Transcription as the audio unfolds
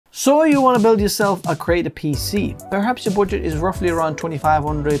So you want to build yourself a Creator PC. Perhaps your budget is roughly around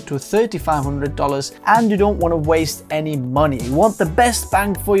 $2,500 to $3,500 and you don't want to waste any money. You want the best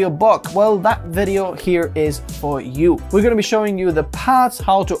bang for your buck. Well, that video here is for you. We're going to be showing you the parts,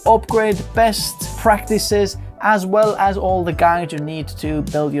 how to upgrade, best practices, as well as all the guides you need to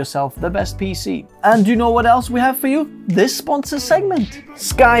build yourself the best PC. And you know what else we have for you? This sponsor segment.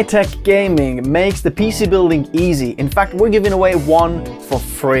 Skytech Gaming makes the PC building easy. In fact, we're giving away one for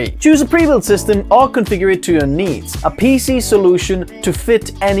free. Choose a pre-built system or configure it to your needs. A PC solution to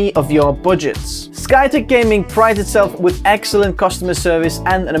fit any of your budgets. Skytech Gaming prides itself with excellent customer service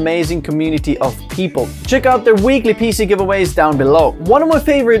and an amazing community of people. Check out their weekly PC giveaways down below. One of my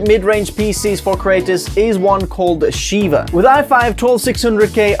favorite mid-range PCs for creators is one called Shiva. With i5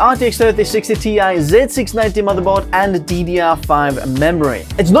 12600K, RTX 3060 Ti, Z690 motherboard and DDR5 memory.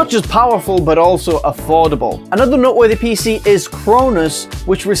 It's not just powerful but also affordable. Another noteworthy PC is Cronus,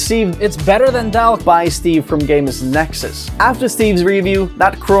 which received It's Better Than Dalk by Steve from Gamers Nexus. After Steve's review,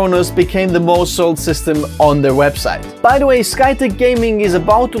 that Cronus became the most sold system on their website. By the way, Skytech Gaming is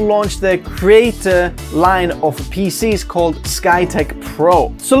about to launch their Creator line of PCs called Skytech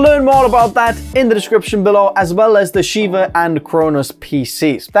Pro. So learn more about that in the description below, as well as the Shiva and Cronus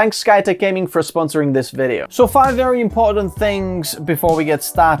PCs. Thanks Skytech Gaming for sponsoring this video. So 5 very important things before we get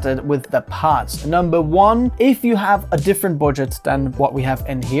started with the parts. Number 1, if you have a different budget than what we have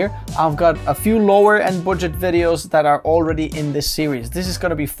in here, I've got a few lower end budget videos that are already in this series. This is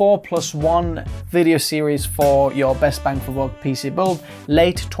going to be 4+1 video series for your best bang for buck PC build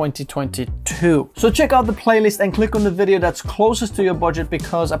late 2022. So check out the playlist and click on the video that's closest to your budget,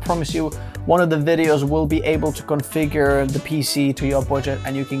 because I promise you one of the videos will be able to configure the PC to your budget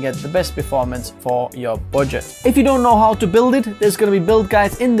and you can get the best performance for your budget. If you don't know how to build it, there's going to be build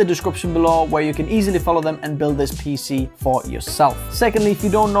guides in the description below where you can easily follow them and build this PC for yourself. Secondly, if you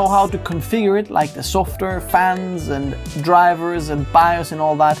don't know how to configure it, like the software, fans and drivers and BIOS and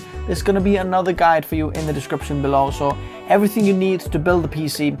all that, there's going to be another guide for you in the description below. So everything you need to build the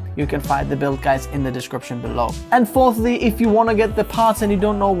PC, you can find the build guides in the description below. And fourthly, if you want to get the parts and you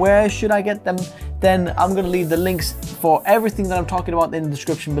don't know where should I get them, then I'm going to leave the links for everything that I'm talking about in the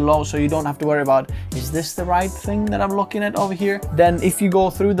description below, so you don't have to worry about, is this the right thing that I'm looking at over here? Then if you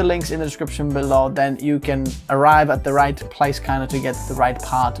go through the links in the description below, then you can arrive at the right place kind of to get the right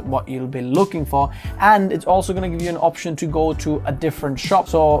part, what you'll be looking for. And it's also going to give you an option to go to a different shop.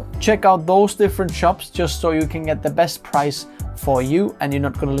 So check out those different shops just so you can get the best price for you and you're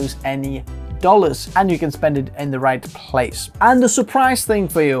not going to lose any dollars, and you can spend it in the right place. And the surprise thing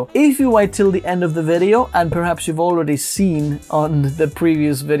for you, if you wait till the end of the video, and perhaps you've already seen on the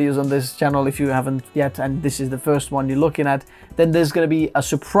previous videos on this channel, if you haven't yet and this is the first one you're looking at, then there's going to be a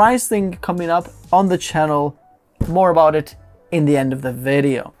surprise thing coming up on the channel. More about it in the end of the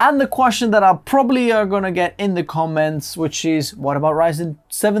video. And the question that I probably are gonna get in the comments, which is, what about Ryzen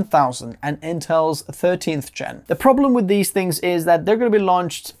 7000 and Intel's 13th gen? The problem with these things is that they're gonna be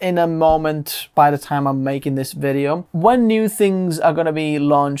launched in a moment by the time I'm making this video. When new things are gonna be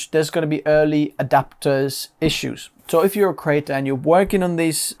launched, there's gonna be early adapters issues. So if you're a creator and you're working on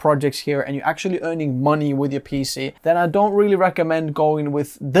these projects here and you're actually earning money with your PC, then I don't really recommend going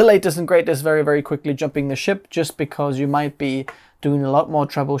with the latest and greatest very, very quickly, jumping the ship, just because you might be doing a lot more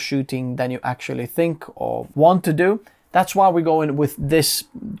troubleshooting than you actually think or want to do. That's why we're going with this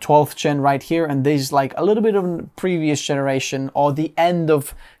 12th gen right here, and this is like a little bit of a previous generation or the end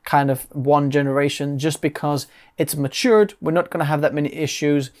of kind of one generation, just because it's matured. We're not going to have that many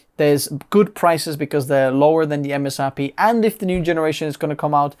issues. There's good prices because they're lower than the MSRP, and if the new generation is going to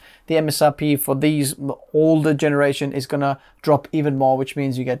come out, the MSRP for these older generation is going to drop even more, which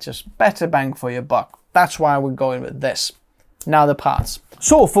means you get just better bang for your buck. That's why we're going with this. Now the parts.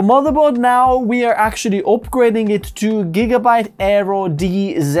 So for motherboard, now we are actually upgrading it to Gigabyte Aero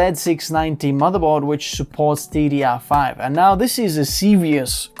DZ690 motherboard, which supports DDR5. And now this is a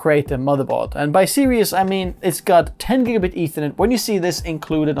serious Creator motherboard. And by serious, I mean it's got 10 gigabit Ethernet. When you see this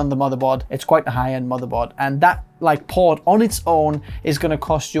included on the motherboard, it's quite a high-end motherboard. And that like port on its own is going to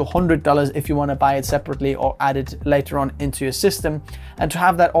cost you $100 if you want to buy it separately or add it later on into your system. And to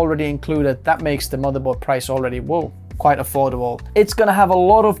have that already included, that makes the motherboard price already, whoa, quite affordable. It's gonna have a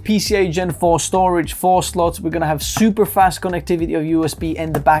lot of PCIe Gen 4 storage, 4 slots. We're gonna have super fast connectivity of USB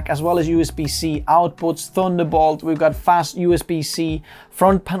in the back, as well as USB-C outputs, Thunderbolt. We've got fast USB-C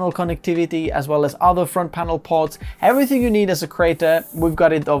front panel connectivity, as well as other front panel ports. Everything you need as a creator, we've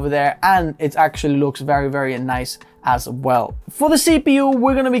got it over there, and it actually looks very, very nice as well. For the CPU,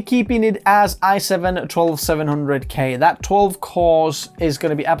 we're going to be keeping it as i7-12700K. That 12 cores is going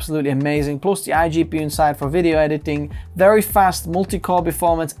to be absolutely amazing, plus the iGPU inside for video editing, very fast multi-core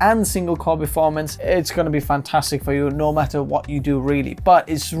performance and single core performance. It's going to be fantastic for you no matter what you do really, but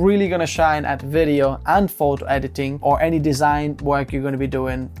it's really going to shine at video and photo editing or any design work you're going to be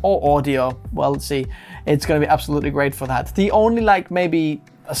doing, or audio. Well, see, it's going to be absolutely great for that. The only maybe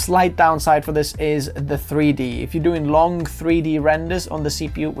a slight downside for this is the 3D. If you're doing long 3D renders on the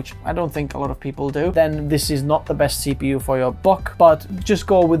CPU, which I don't think a lot of people do, then this is not the best CPU for your buck, but just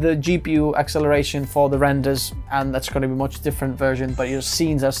go with the GPU acceleration for the renders, and that's going to be a much different version, but your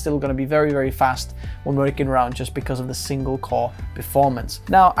scenes are still going to be very, very fast when working around just because of the single core performance.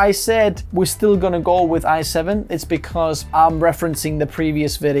 Now, I said we're still going to go with i7. It's because I'm referencing the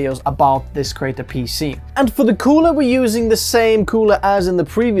previous videos about this Creator PC. And for the cooler, we're using the same cooler as in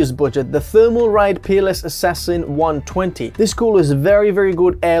the previous budget, the Thermalright Peerless Assassin 120. This cooler is very, very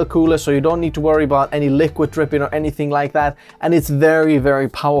good air cooler, so you don't need to worry about any liquid dripping or anything like that, and it's very, very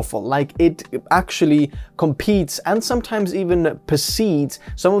powerful. Like, it actually competes and sometimes even precedes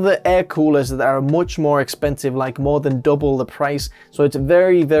some of the air coolers that are much more expensive, like more than double the price. So it's a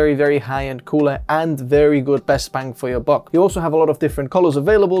very, very, very high-end cooler and very good best bang for your buck. You also have a lot of different colors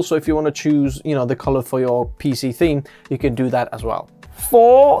available, so if you want to choose, you know, the color for your PC theme, you can do that as well.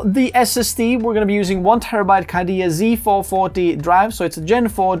 For the SSD, we're going to be using 1TB Kidea Z440 drive. So it's a Gen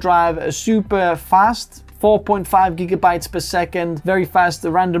 4 drive, super fast, 4.5 gigabytes per second, very fast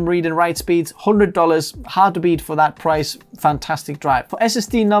random read and write speeds, $100, hard to beat for that price, fantastic drive. For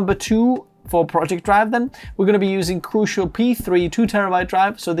SSD number 2, for project drive, then we're going to be using Crucial P3 2TB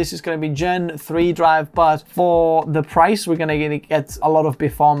drive. So this is going to be Gen 3 drive, but for the price, we're going to get a lot of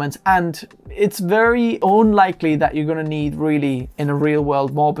performance, and it's very unlikely that you're going to need really in a real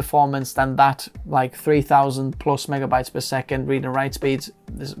world more performance than that, like 3000 plus megabytes per second read and write speeds.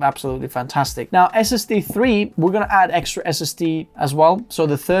 This is absolutely fantastic. Now, SSD 3, we're going to add extra SSD as well. So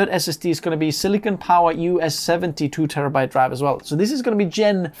the third SSD is going to be Silicon Power US70 2TB drive as well. So this is going to be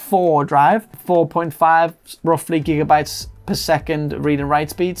Gen 4 drive, 4.5 roughly gigabytes per second read and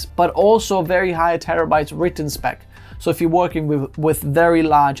write speeds, but also very high terabytes written spec. So if you're working with very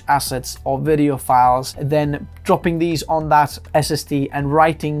large assets or video files, then dropping these on that SSD and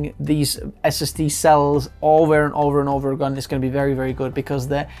writing these SSD cells over and over and over again is going to be very, very good, because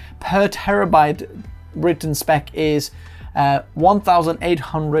the per terabyte written spec is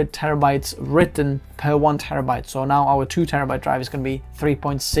 1,800 terabytes written per 1 terabyte. So now our 2TB drive is going to be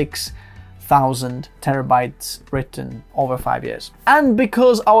 3,600 terabytes written over 5 years. And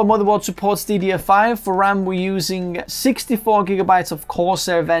because our motherboard supports DDR5, for RAM we're using 64 gigabytes of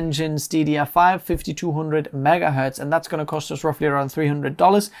Corsair Vengeance DDR5 5200 megahertz, and that's going to cost us roughly around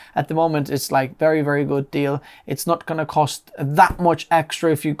 $300 at the moment. It's like very, very good deal. It's not going to cost that much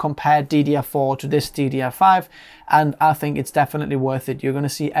extra if you compare DDR4 to this DDR5, and I think it's definitely worth it. You're going to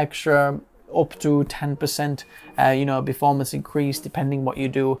see extra up to 10% performance increase depending what you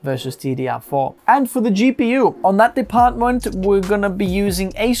do versus DDR4. And for the GPU, on that department, we're gonna be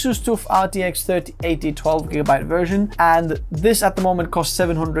using Asus TUF RTX 3080 12GB version, and this at the moment costs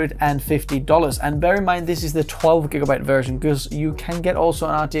 $750. And bear in mind, this is the 12GB version, because you can get also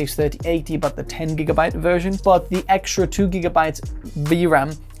an RTX 3080 but the 10GB version, but the extra 2GB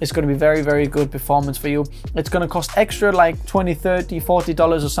VRAM is going to be very, very good performance for you. It's going to cost extra like $20, $30,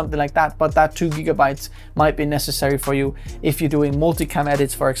 $40 or something like that, but that 2GB might be necessary for you if you're doing multicam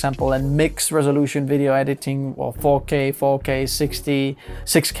edits, for example, and mixed resolution video editing, or 4K, 60,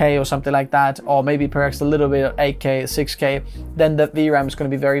 6K or something like that, or maybe perhaps a little bit of 8K, 6K, then the VRAM is going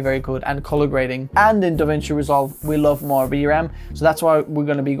to be very, very good. And color grading, and in DaVinci Resolve, we love more VRAM, so that's why we're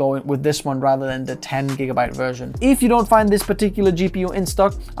going to be going with this one rather than the 10GB version. If you don't find this particular GPU in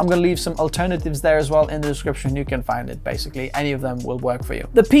stock, I'm going to leave some alternatives there as well in the description. You can find it. Basically, any of them will work for you.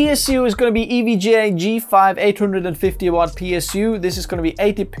 The PSU is going to be EVGA G5 850 watt PSU. This is going to be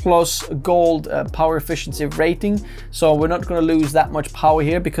 80 plus gold power efficiency rating. So we're not going to lose that much power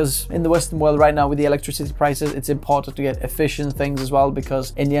here, because in the Western world right now with the electricity prices, it's important to get efficient things as well,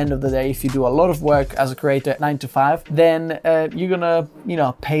 because in the end of the day, if you do a lot of work as a creator 9 to 5, then you're going to,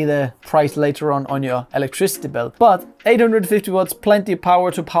 pay the price later on your electricity bill. But 850 watts, plenty of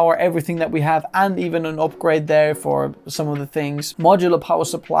power to power everything that we have, and even an upgrade there for some of the things. Modular power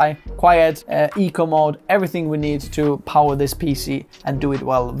supply, quiet, eco mode, everything we need to power this PC and do it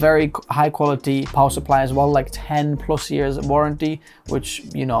well. Very high quality power supply as well, like 10 plus years of warranty, which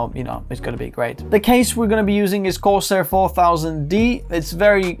you know is going to be great. The case we're going to be using is Corsair 4000D. It's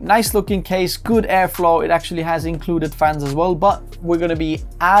very nice looking case, good airflow. It actually has included fans as well, but we're going to be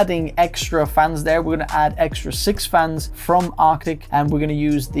adding extra fans there. We're going to add extra 6 fans from Arctic, and we're going to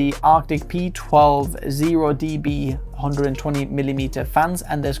use the Arctic P12 0dB 120 millimeter fans,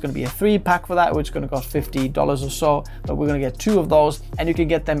 and there's going to be a 3-pack for that, which is going to cost $50 or so, but we're going to get 2 of those, and you can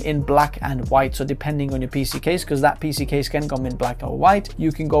get them in black and white. So depending on your PC case, because that PC case can come in black or white,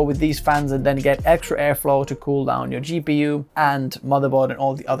 you can go with these fans and then get extra airflow to cool down your GPU and motherboard and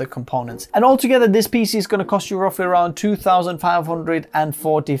all the other components. And altogether, this PC is going to cost you roughly around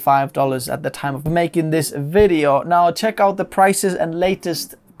 $2,545 at the time of making this video. Now check out the prices and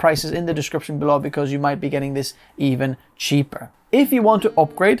latest prices in the description below, because you might be getting this even cheaper. If you want to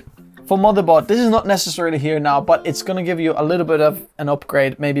upgrade for motherboard, this is not necessarily here now, but it's going to give you a little bit of an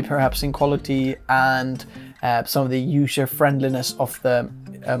upgrade, maybe perhaps in quality and some of the user friendliness of the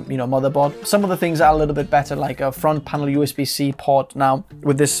motherboard. Some of the things are a little bit better, like a front panel USB-C port. Now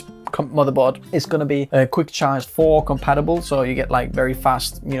with this motherboard, it's going to be a quick charge 4 compatible, so you get like very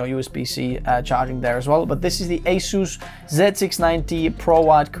fast USB-C charging there as well. But this is the Asus Z690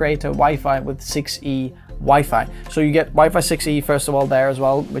 ProWide Creator Wi-Fi with 6E Wi-Fi. So you get Wi-Fi 6E first of all there as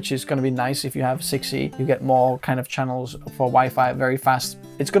well, which is going to be nice. If you have 6E, you get more kind of channels for Wi-Fi very fast.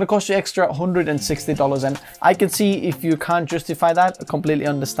 It's going to cost you extra $160, and I can see if you can't justify that, I completely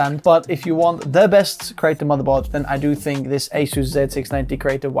understand. But if you want the best Creator motherboard, then I do think this Asus Z690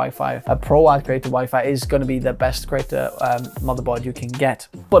 Creator Wi-Fi, a ProWide Creator Wi-Fi, is going to be the best Creator motherboard you can get.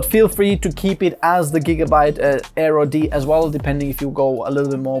 But feel free to keep it as the Gigabyte Aero D as well, depending if you go a little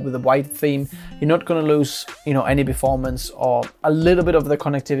bit more with the white theme. You're not going to lose any performance or a little bit of the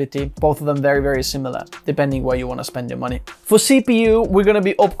connectivity. Both of them very, very similar, depending where you want to spend your money. For CPU, we're going to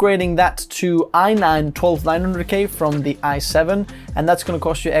be upgrading that to i9 12900K from the i7, and that's going to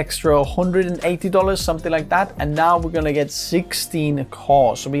cost you extra $180, something like that. And now we're going to get 16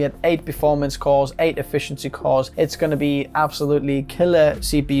 cores. So we get 8 performance cores, 8 efficiency cores. It's going to be absolutely killer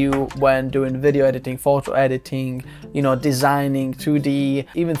CPU when doing video editing, photo editing, designing, 2D,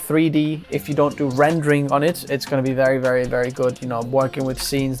 even 3D. If you don't do rendering on it, it's going to be very, very, very good. Working with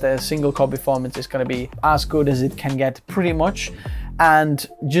scenes, the single core performance is going to be as good as it can get, pretty much. And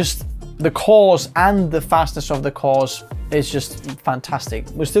just the cores and the fastness of the cores is just fantastic.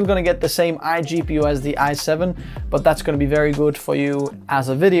 We're still going to get the same iGPU as the i7, but that's going to be very good for you as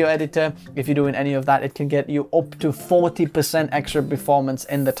a video editor. If you're doing any of that, it can get you up to 40% extra performance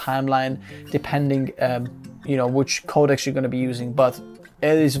in the timeline, depending which codecs you're going to be using. But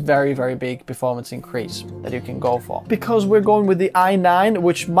it is very, very big performance increase that you can go for. Because we're going with the i9,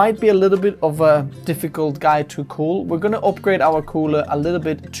 which might be a little bit of a difficult guy to cool, we're going to upgrade our cooler a little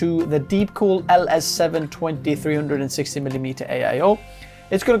bit to the Deepcool LS720 360mm AIO.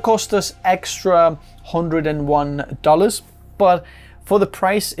 It's going to cost us extra $101, but for the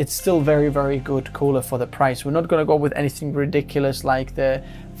price, it's still very, very good cooler for the price. We're not going to go with anything ridiculous like the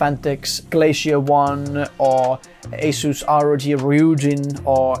Vantex Glacier 1 or Asus ROG Ryujin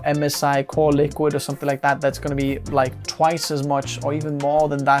or MSI Core Liquid or something like that. That's going to be like twice as much or even more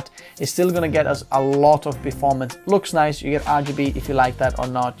than that. It's still going to get us a lot of performance. Looks nice. You get RGB if you like that or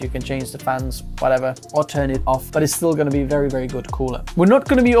not. You can change the fans, whatever, or turn it off, but it's still going to be very, very good cooler. We're not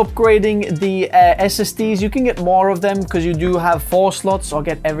going to be upgrading the SSDs. You can get more of them because you do have 4 slots, or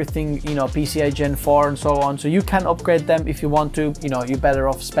get everything, PCIe Gen 4 and so on. So you can upgrade them if you want to. You're better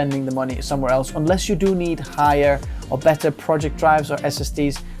off spending the money somewhere else, unless you do need higher or better project drives or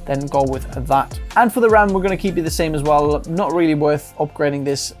SSDs, then go with that. And for the RAM, we're going to keep it the same as well. Not really worth upgrading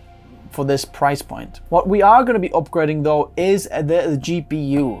this for this price point. What we are going to be upgrading though is the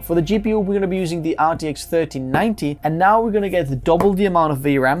GPU. For the GPU, we're going to be using the RTX 3090, and now we're going to get double the amount of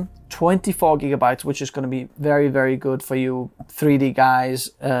VRAM, 24 gigabytes, which is going to be very, very good for you 3D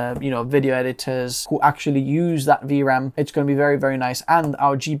guys, video editors who actually use that VRAM. It's going to be very, very nice. And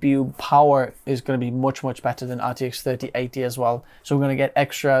our GPU power is going to be much, much better than RTX 3080 as well. So we're going to get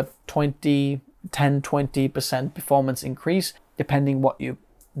extra 10-20% performance increase, depending what you're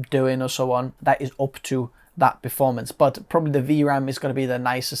doing or so on. That is up to that performance, but probably the VRAM is going to be the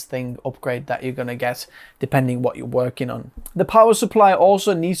nicest thing upgrade that you're going to get depending what you're working on. The power supply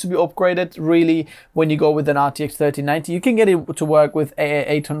also needs to be upgraded really when you go with an RTX 3090. You can get it to work with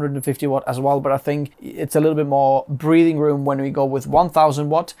 850 watt as well, but I think it's a little bit more breathing room when we go with 1000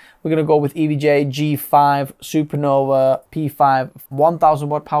 watt. We're going to go with EVGA G5 Supernova P5 1000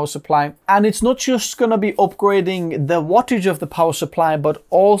 watt power supply. And it's not just going to be upgrading the wattage of the power supply, but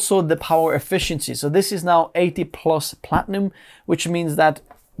also the power efficiency. So this is now 80 plus platinum, which means that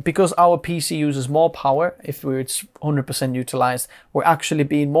because our PC uses more power, if it's 100% utilized, we're actually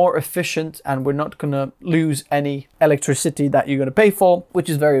being more efficient and we're not going to lose any electricity that you're going to pay for, which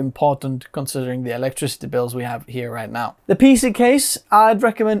is very important considering the electricity bills we have here right now. The PC case, I'd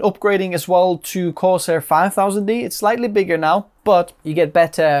recommend upgrading as well to Corsair 5000D. It's slightly bigger now, but you get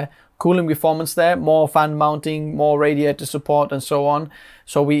better cooling performance there, more fan mounting, more radiator support and so on.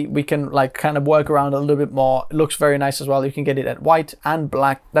 So we can like kind of work around a little bit more. It looks very nice as well. You can get it at white and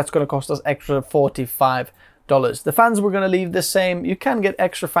black. That's going to cost us extra $45. The fans we're going to leave the same. You can get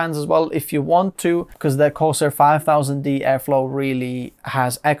extra fans as well if you want to, because the Corsair 5000D airflow really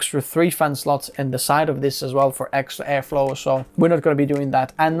has extra 3 fan slots in the side of this as well for extra airflow. So we're not going to be doing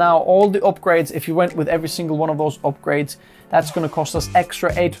that. And now all the upgrades, if you went with every single one of those upgrades, that's going to cost us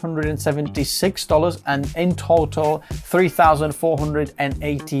extra $876 and in total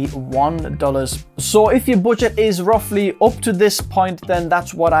 $3,481. So if your budget is roughly up to this point, then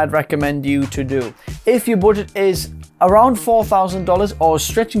that's what I'd recommend you to do. If your budget is around $4,000 or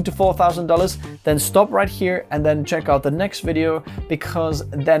stretching to $4,000, then stop right here and then check out the next video, because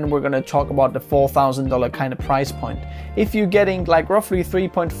then we're going to talk about the $4,000 kind of price point. If you're getting like roughly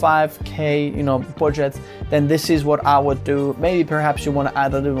 3.5K, you know, budget, then this is what I would do. Maybe perhaps you want to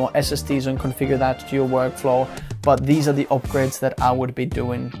add a little more SSDs and configure that to your workflow, but these are the upgrades that I would be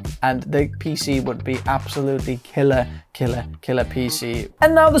doing, and the PC would be absolutely killer PC.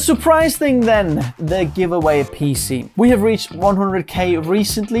 And now the surprise thing then, the giveaway PC. We have reached 100K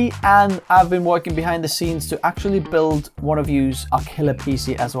recently, and I've been working behind the scenes to actually build one of you's a killer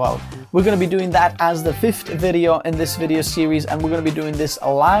PC as well. We're going to be doing that as the 5th video in this video series, and we're going to be doing this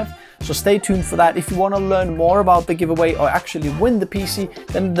live. So stay tuned for that. If you want to learn more about the giveaway or actually win the PC,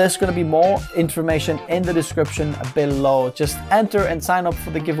 then there's going to be more information in the description below. Just enter and sign up for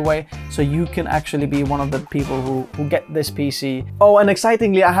the giveaway so you can actually be one of the people who get this PC. Oh, and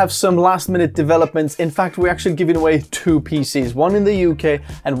excitingly, I have some last minute developments. In fact, we're actually giving away 2 PCs, one in the UK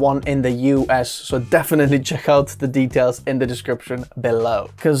and one in the US. So definitely check out the details in the description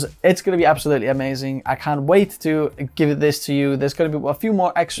below, because it's going to be absolutely amazing. I can't wait to give this to you. There's going to be a few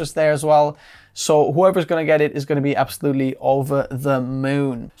more extras there as well. So whoever's going to get it is going to be absolutely over the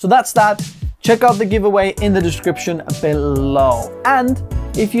moon. So that's that. Check out the giveaway in the description below. And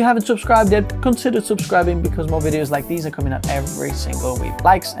if you haven't subscribed yet, consider subscribing, because more videos like these are coming out every single week.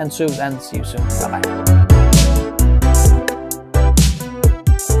 Likes and subs, and see you soon. Bye bye.